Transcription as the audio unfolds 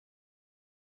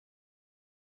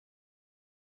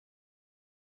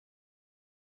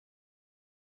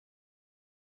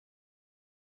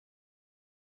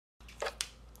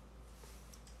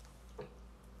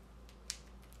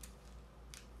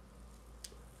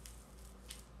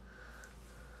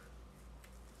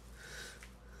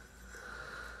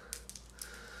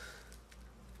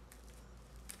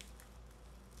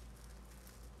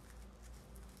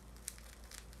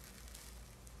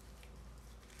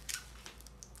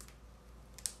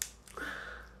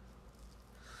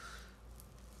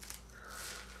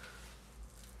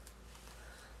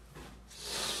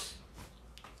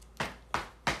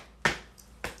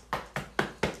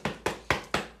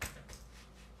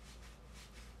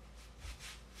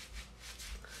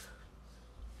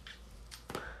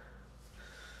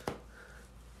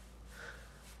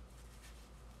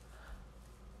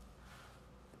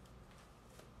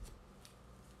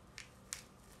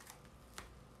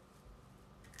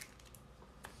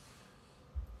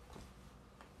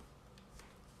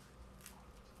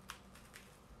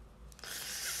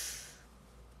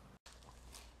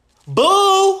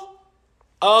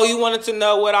Oh, you wanted to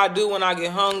know what I do when I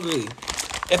get hungry.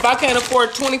 If I can't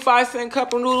afford 25-cent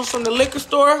cup of noodles from the liquor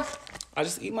store, I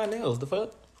just eat my nails. The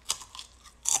fuck?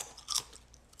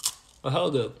 Well,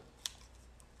 hold up.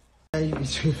 You be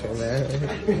tripping, man.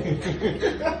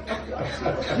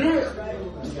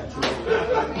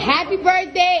 Happy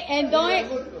birthday, and don't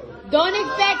expect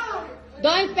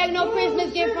no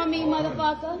Christmas gift from me,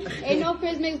 motherfucker. Ain't no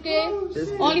Christmas gift.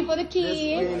 Only for the kids.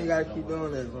 We ain't gotta keep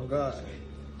doing this, oh God.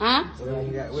 Huh? We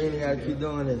ain't gotta keep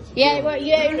doing this. Yeah, well,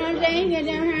 yeah, you know what I'm saying?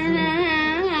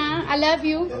 I love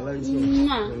you. I love you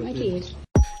too. My kids.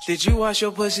 Did you wash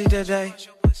your pussy today?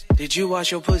 Did you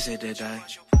wash your pussy today?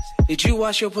 Did you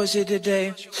wash your pussy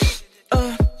today?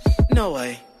 No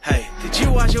way. Hey, did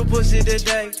you wash your pussy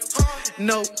today?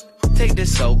 No. Take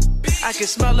this soap. I can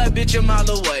smell that bitch a mile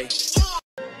away.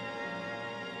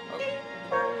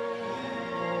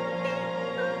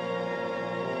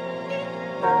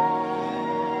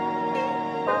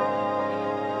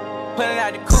 Pulling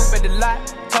out the coupe at the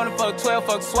lot. Told him fuck 12,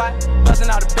 fuck SWAT. Busting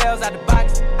all the bells out the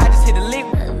box. I just hit a lick.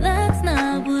 That's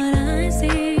not what I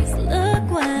see. Look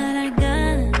what I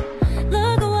got.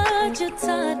 Look what you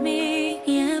taught me.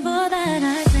 Yeah, for that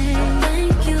I say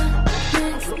thank you.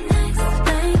 Next,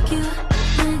 thank you.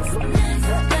 Next,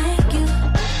 thank you.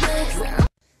 Next.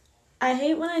 I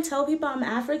hate when I tell people I'm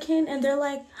African and they're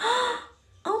like,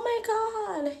 oh my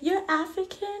God, you're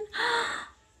African?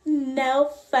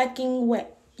 No fucking way.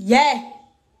 Yeah,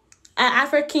 I'm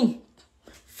African.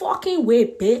 Fucking way,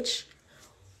 bitch.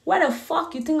 What the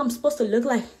fuck you think I'm supposed to look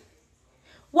like?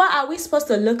 What are we supposed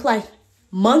to look like?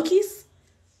 Monkeys?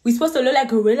 We supposed to look like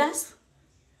gorillas?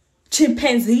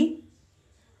 Chimpanzee?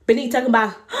 But then you talking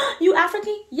about, you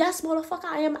African? Yes, motherfucker,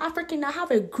 I am African. I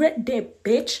have a great day,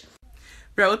 bitch.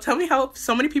 Bro, tell me how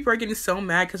so many people are getting so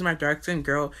mad because my dark-skinned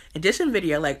girl edition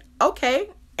video. Like, okay,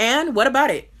 and what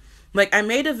about it? Like, I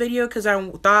made a video because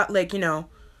I thought, like, you know,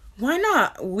 why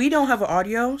not? We don't have an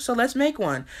audio, so let's make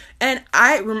one. And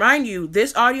I remind you,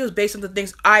 this audio is based on the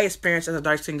things I experienced as a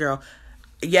dark-skinned girl.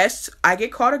 Yes, I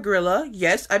get called a gorilla.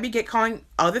 Yes, I get calling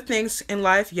other things in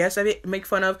life. Yes, I make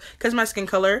fun of because of my skin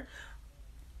color.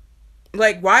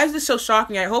 Like, why is this so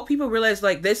shocking? I hope people realize,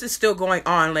 like, this is still going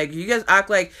on. Like, you guys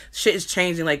act like shit is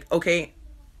changing. Like, okay,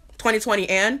 2020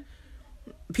 and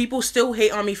people still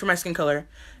hate on me for my skin color.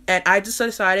 And I just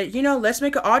decided, you know, let's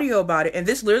make an audio about it. And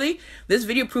this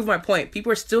video proved my point.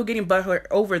 People are still getting butthurt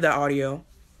over the audio.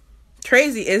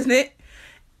 Crazy, isn't it?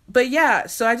 But yeah,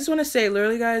 so I just want to say,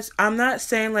 literally, guys, I'm not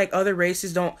saying, like, other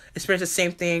races don't experience the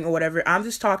same thing or whatever. I'm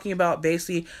just talking about,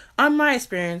 basically, on my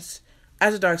experience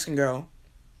as a dark-skinned girl.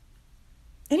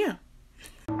 And yeah.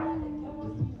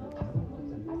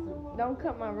 Don't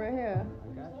cut my red hair.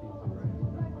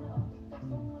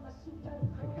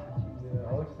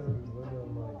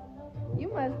 You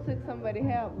must have took somebody's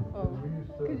hair before,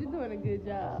 because you're doing a good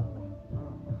job.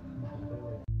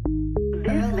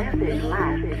 This message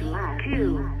lasts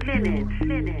 2 minutes.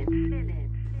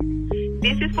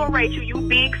 This is for Rachel, you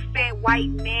big, fat, white,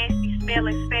 nasty,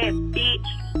 smelling, fat bitch.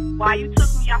 Why you took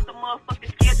me off the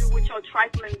motherfucking schedule with your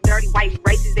trifling, dirty, white,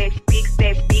 racist ass, big,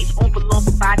 fat bitch, oompa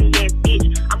loompa body ass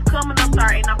bitch. I'm coming up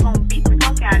there and I'm gonna beat the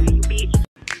fuck out of you, bitch.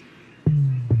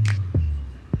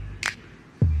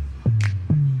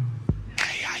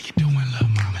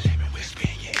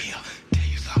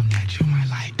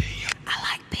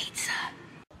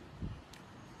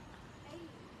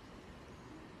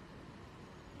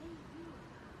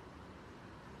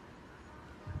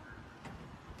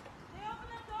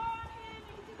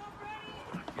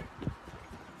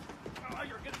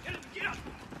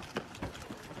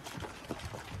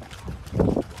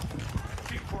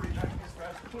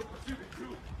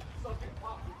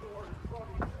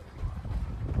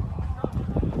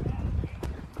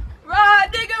 Run,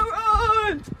 nigga,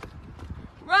 run!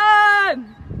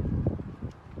 Run!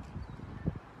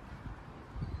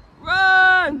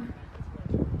 Run!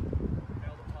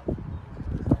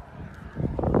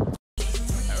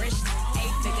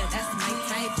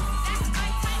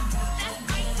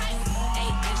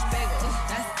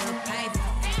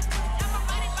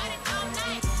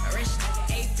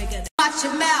 Watch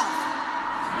your mouth.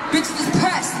 Bitches is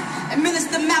pressed.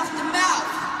 Administer mouth to mouth.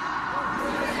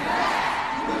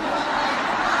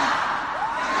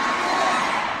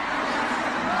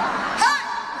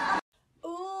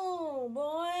 Ooh,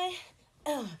 boy.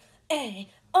 Hey,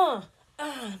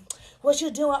 what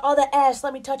you doing? All the ass.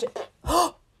 Let me touch it.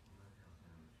 Oh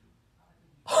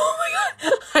my God.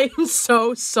 I am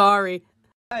so sorry.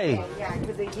 Hey,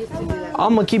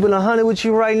 I'm gonna keep it 100 with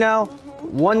you right now.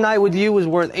 One night with you is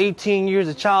worth 18 years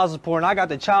of child support, and I got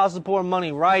the child support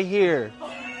money right here.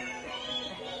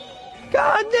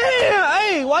 God damn!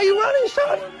 Hey, why you running,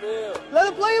 shorty? Let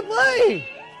her play.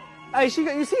 Hey, you see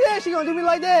that? She gonna do me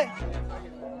like that?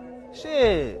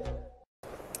 Shit.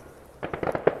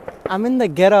 I'm in the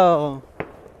ghetto.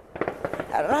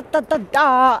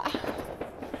 Ra-ta-ta-ta.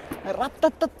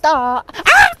 Ra-ta-ta-ta.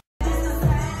 Ah!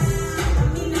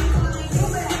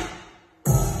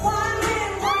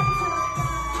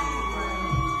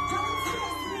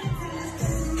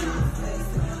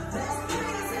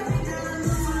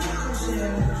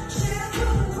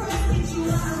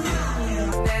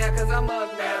 I'm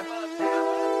up now,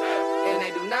 and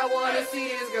they do not want to see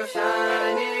this girl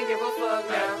shine. They ain't give a fuck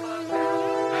now.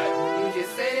 You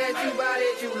just say that you bought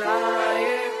it, you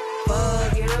lying.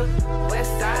 Fuck it up,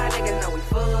 West Side niggas know we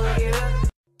fuck it up.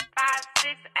 5,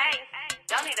 6, 8,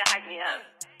 y'all need to hype me up.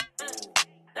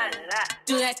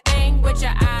 Do that thing with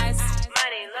your eyes.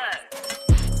 Money, look.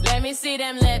 Let me see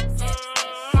them lips.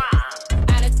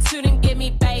 Attitude and give me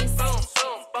bass.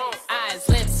 Eyes,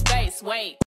 lips, face,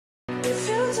 wait. If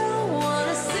you don't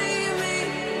wanna see me,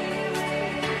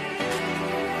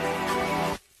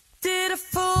 did a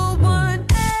full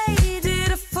 180,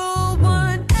 did a full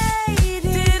 180,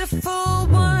 did a full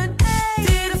 180,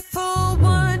 did a full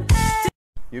 180.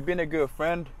 You've been a good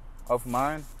friend of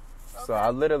mine, so I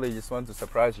literally just want to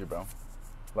surprise you, bro.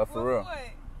 But for real,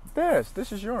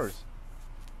 this is yours.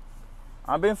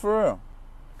 I'm being for real.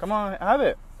 Come on, have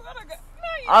it.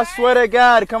 I swear to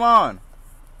God, come on.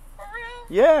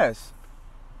 Yes.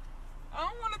 I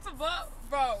don't want it to vote,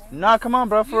 bro. Nah, come on,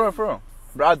 bro. For real.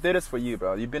 Bro, I did this for you,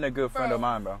 bro. You've been a good friend of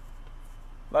mine, bro.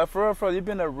 Like, for real, you've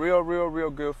been a real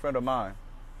good friend of mine.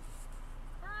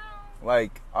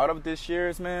 Like, out of these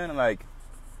years, man, like,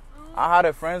 I had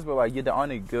a friends, but, like, you're the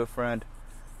only good friend,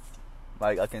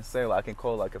 like, I can say, like, I can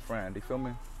call, like, a friend. You feel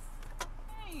me?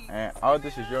 And all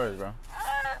this is yours, bro.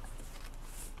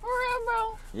 For real,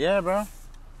 bro? Yeah, bro.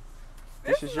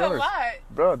 This is yours. A lot.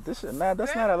 Bro, that's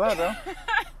not a lot, bro.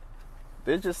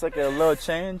 This just like a little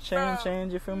change,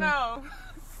 you feel me? No.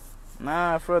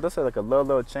 Nah, bro, that's like a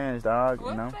little change, dog,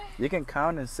 you know? You can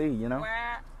count and see, you know?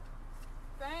 Wow.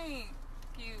 Thank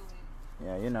you.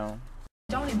 Yeah, you know.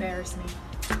 Don't embarrass me.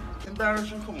 Embarrass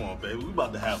you? Come on, baby. We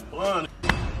about to have fun.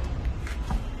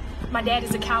 My dad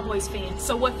is a Cowboys fan,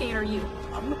 so what fan are you?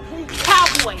 I'm a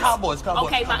Cowboys. Cowboys.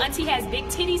 Okay, my auntie has big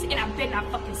titties, and I bet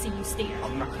not fucking see you stare.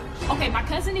 I'm not. Okay, my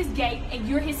cousin is gay, and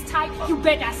you're his type. You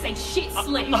better not say shit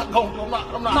slick. I'm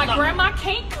not. My grandma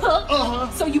can't cook,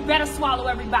 so you better swallow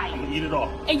everybody. I'm gonna eat it all.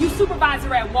 And you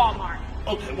supervisor at Walmart.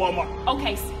 Okay, Walmart.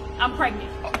 Okay, I'm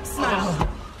pregnant. Smile.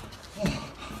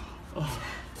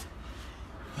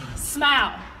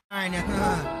 Smile.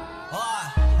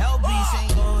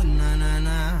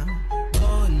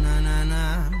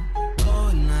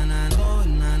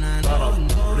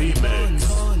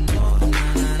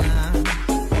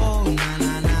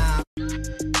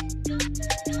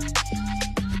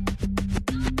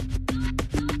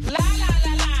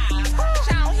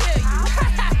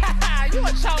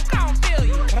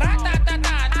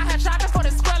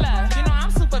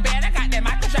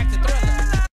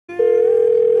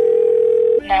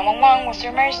 What's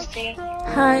your emergency?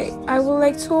 Hi, I would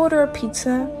like to order a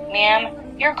pizza. Ma'am,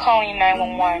 you're calling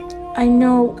 911. I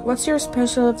know. What's your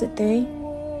special of the day?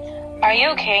 Are you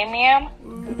okay, ma'am?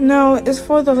 No, it's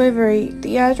for delivery.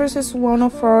 The address is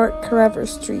 104 Carver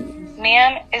Street.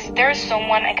 Ma'am, is there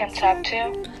someone I can talk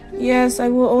to? Yes, I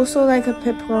will also like a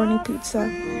pepperoni pizza.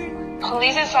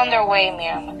 Police is on their way,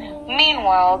 ma'am.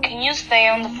 Meanwhile, can you stay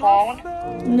on the phone?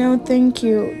 No, thank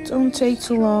you. Don't take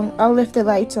too long. I'll leave the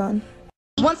lights on.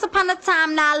 Once upon a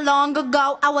time, not long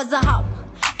ago, I was a hoe.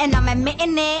 And I'm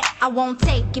admitting it, I won't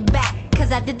take it back.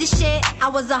 Cause I did this shit, I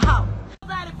was a hoe.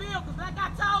 Like I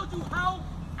told you, hoe,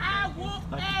 I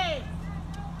whoop ass.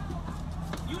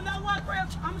 You know what,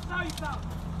 Chris? I'm gonna show you something.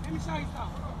 Let me show you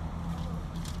something.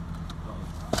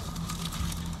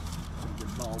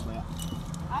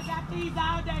 I got these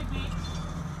all day, bitch.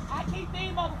 I keep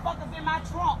these motherfuckers in my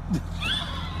trunk.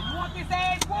 You want this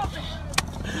ass whooping?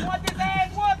 You want this ass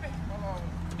whooping?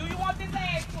 Do you want this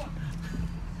ass whooping?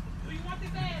 Do you want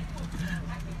this ass whooping?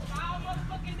 I keep them all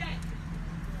motherfucking day.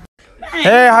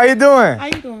 Hey, how you doing? How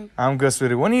you doing? I'm good,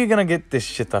 sweetie. When are you gonna get this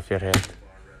shit off your head?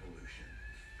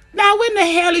 Now, when the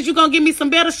hell is you gonna give me some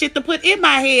better shit to put in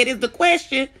my head is the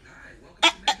question.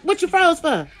 What you froze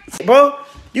for? Bro,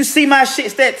 you see my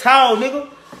shit's that tall, nigga.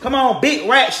 Come on, big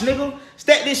rats, nigga.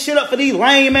 Stack this shit up for these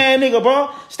lame ass nigga, bro.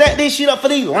 Stack this shit up for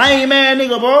these lame ass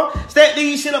nigga, bro. Stack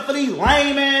these shit up for these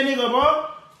lame ass nigga, bro.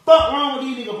 Fuck wrong with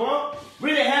these nigga, bro.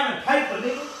 Really having paper,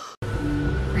 nigga.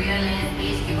 Real ass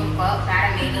bitch, give a fuck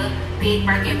about a nigga. Big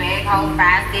Birkin bag, hold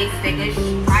 5, 6 figures.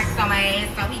 Price on my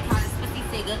ass, so he call his pussy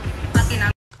figure. Fucking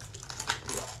on.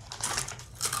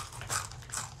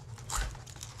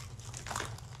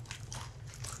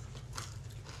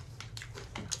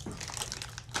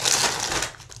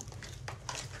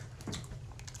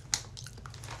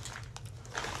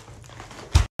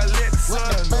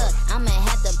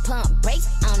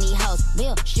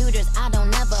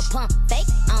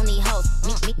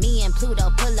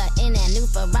 Pluto, pull up in that new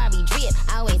Ferrari drip.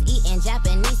 Always eating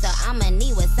Japanese, so I'ma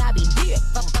need wasabi dip.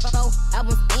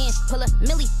 Albums in, pull a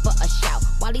milli for a shout.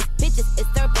 While these bitches is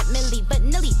served up milli, but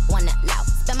nilly wanna loud.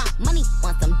 Spend my money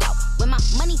on some dope. With my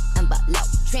money envelope.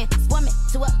 Transform it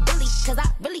to a billy, cause I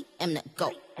really am the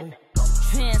GOAT.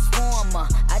 Transformer,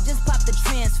 I just popped the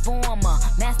transformer.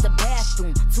 Master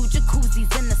bathroom, 2 jacuzzis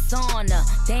in the sauna.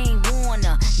 They ain't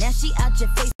wanna, now she out your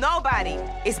face. Nobody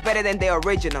is better than the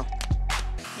original.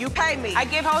 You pay me. I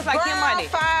give hoes like your money.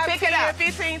 5, pick 10, it up.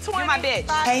 15, 20. You my bitch.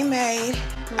 Hey, maid.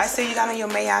 I see you got on your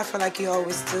maid outfit like you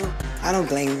always do. I don't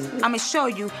blame you. I'ma show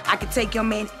you I can take your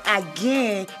man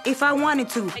again if I wanted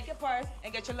to. Take your purse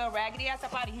and get your little raggedy ass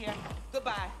up out of here.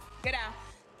 Goodbye. Get out.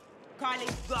 Carly,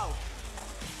 go.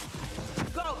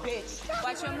 Go, bitch.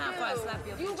 Watch your mouth or I slap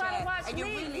your You bitch gotta ass. watch And you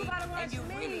me. really, You gotta watch and you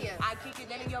me. really, I keep you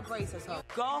letting your braces home.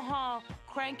 Go home,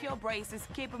 crank your braces,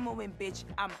 keep it moving, bitch.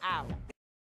 I'm out.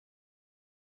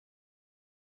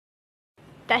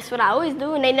 That's what I always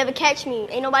do, and they never catch me.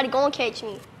 Ain't nobody gonna catch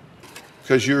me.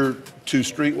 Because you're too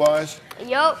streetwise?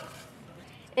 Yup.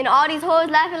 And all these hoes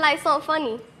laughing like something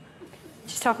funny.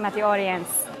 She's talking about the audience,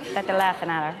 that they're laughing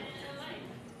at her.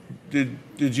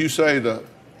 Did you say the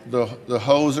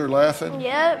hoes are laughing?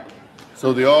 Yep.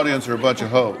 So the audience are a bunch of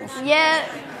hoes? Yep.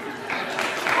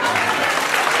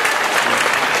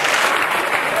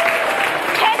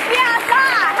 Catch me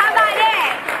outside. How about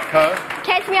that? Huh?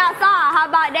 Catch me outside. How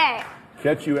about that?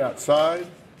 Catch you outside?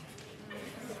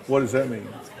 What does that mean?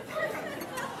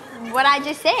 What I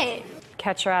just said.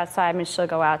 Catch her outside, and she'll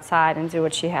go outside and do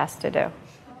what she has to do.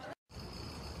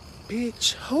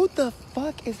 Bitch, who the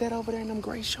fuck is that over there in them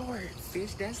gray shorts?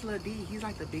 Bitch, that's Lil D. He's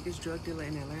like the biggest drug dealer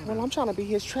in Atlanta. Well, I'm trying to be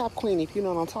his trap queen, if you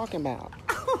know what I'm talking about.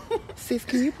 Sis,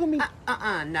 can you put me...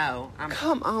 No.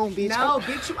 Come on, bitch. No,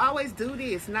 bitch, you always do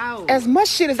this. No. As much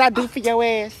shit as I do for your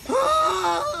ass.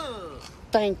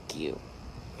 Thank you.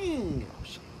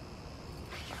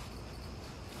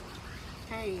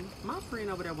 Hey, my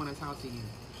friend over there want to talk to you.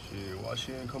 Shit, why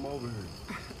she ain't come over here?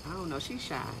 I don't know, she's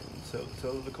shy. Tell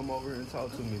her to come over here and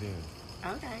talk to me then.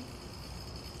 Okay.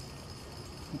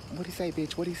 What'd he say,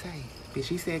 bitch? What'd he say? Bitch,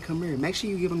 she said come here. Make sure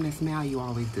you give him that smile you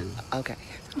always do. Okay.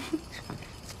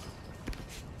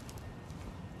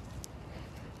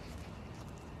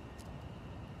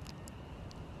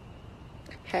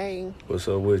 Hey. What's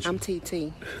up with you? I'm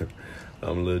TT.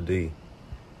 I'm Lil D.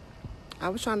 I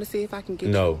was trying to see if I can get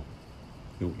No.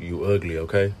 You ugly,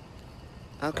 okay?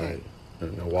 Okay.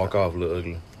 Right. Now walk off, little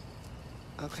ugly.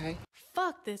 Okay.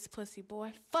 Fuck this pussy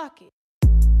boy. Fuck it.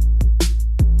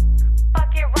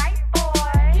 Fuck it right, boy.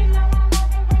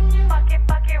 Fuck it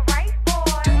right,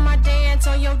 boy. Do my dance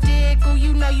on your dick, ooh,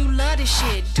 you know you love this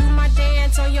shit. Do my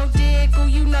dance on your dick, ooh,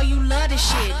 you know you love this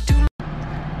shit.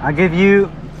 I'll give you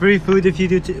free food if you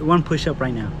do one push-up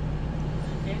right now.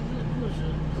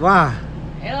 Why?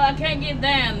 Hell, I can't get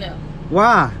down there.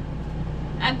 Why?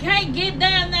 I can't get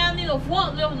down there. I need a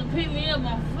forklift to pick me up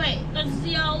on fat. Don't you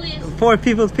see all this? 4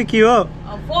 people to pick you up.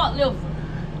 A forklift.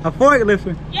 A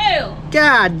forklifter? Yeah.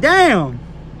 God damn.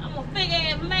 I'm a big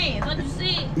ass man. Don't you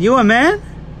see it? You a man?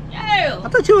 Yeah. I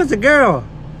thought you was a girl.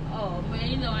 Oh, man,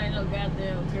 you know I ain't no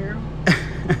goddamn girl.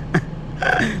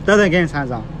 Throw that game's hands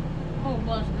on. Whole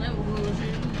bunch of neighborhood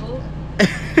shit, you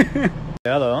know?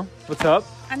 Hello. What's up?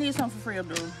 I need something for free,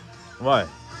 Abdul. Why?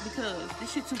 Because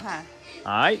this shit too high.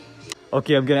 Alright.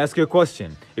 Okay, I'm gonna ask you a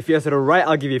question. If you answer it right,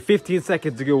 I'll give you 15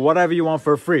 seconds to get whatever you want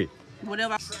for free.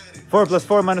 Whatever. 4 plus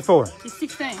 4 minus 4. It's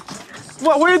 16.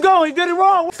 What? Where you going? You did it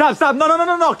wrong. Stop, stop.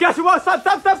 No. Guess what? Stop. She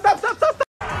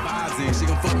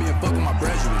gon' fuck me and fuck with my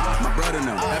brethren. My brother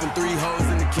now. Having 3 hoes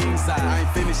in the king side. I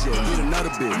ain't finished yet. Need another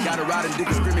bitch. Got a riding dick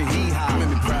and screaming hee-haw. You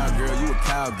made me proud, girl. You a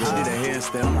cowgirl. She did a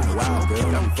handstand. I'm like, wow,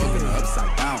 girl. I'm fucking her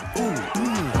upside down.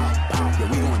 Yeah,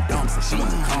 we going dumb, so she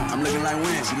wanna come. I'm looking like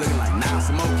when? She looking like now.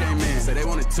 Some more came in. Said they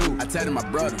wanted 2. I tatted my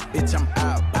brother. Bitch, I'm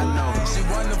out. I know. She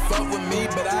wanna fuck with me,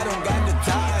 but I don't got the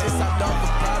time. Just hopped off a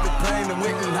private plane and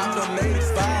went and hopped on ladies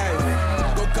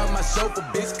 5. Go cut my chauffeur,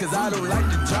 bitch, cause I don't like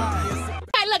to drive.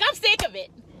 Hey, look, I'm sick of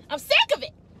it. I'm sick of it.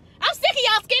 I'm sick of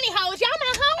y'all skinny hoes. Y'all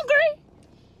not hungry?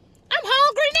 I'm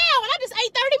hungry now, and I just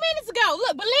ate 30 minutes ago.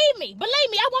 Look, believe me,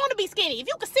 I want to be skinny. If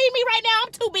you can see me right now,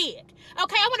 I'm too big.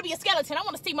 Okay, I want to be a skeleton. I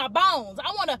want to see my bones.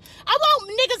 I want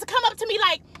niggas to come up to me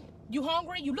like, you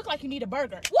hungry? You look like you need a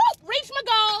burger. Whoop, reach my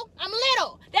goal. I'm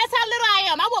little. That's how little I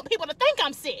am. I want people to think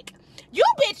I'm sick. You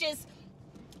bitches,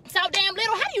 so damn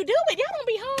little. How do you do it? Y'all don't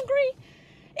be hungry.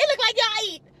 It look like y'all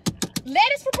eat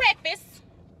lettuce for breakfast,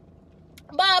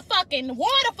 motherfucking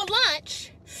water for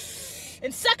lunch,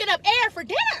 and sucking up air for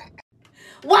dinner.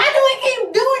 Why do we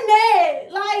keep doing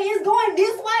that? Like, it's going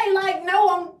this way. Like, no,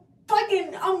 I'm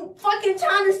I'm fucking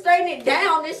trying to straighten it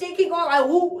down. This shit keep going like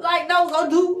whoop, like no, go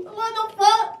do. What the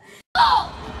fuck?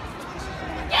 Oh!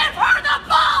 Give her the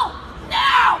ball!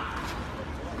 Now!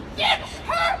 Give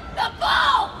her the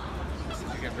ball!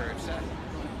 I get very upset.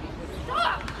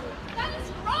 Stop! That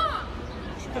is wrong!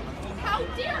 How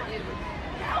dare you!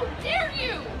 How dare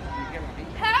you!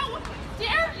 How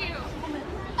dare you!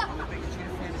 How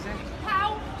dare you!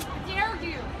 How dare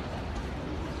you!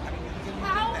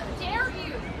 How dare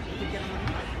you!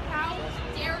 How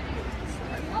dare you!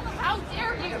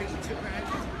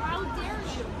 How dare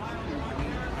you!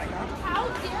 How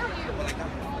dare you!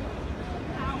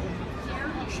 How dare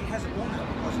you! She has a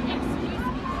woman.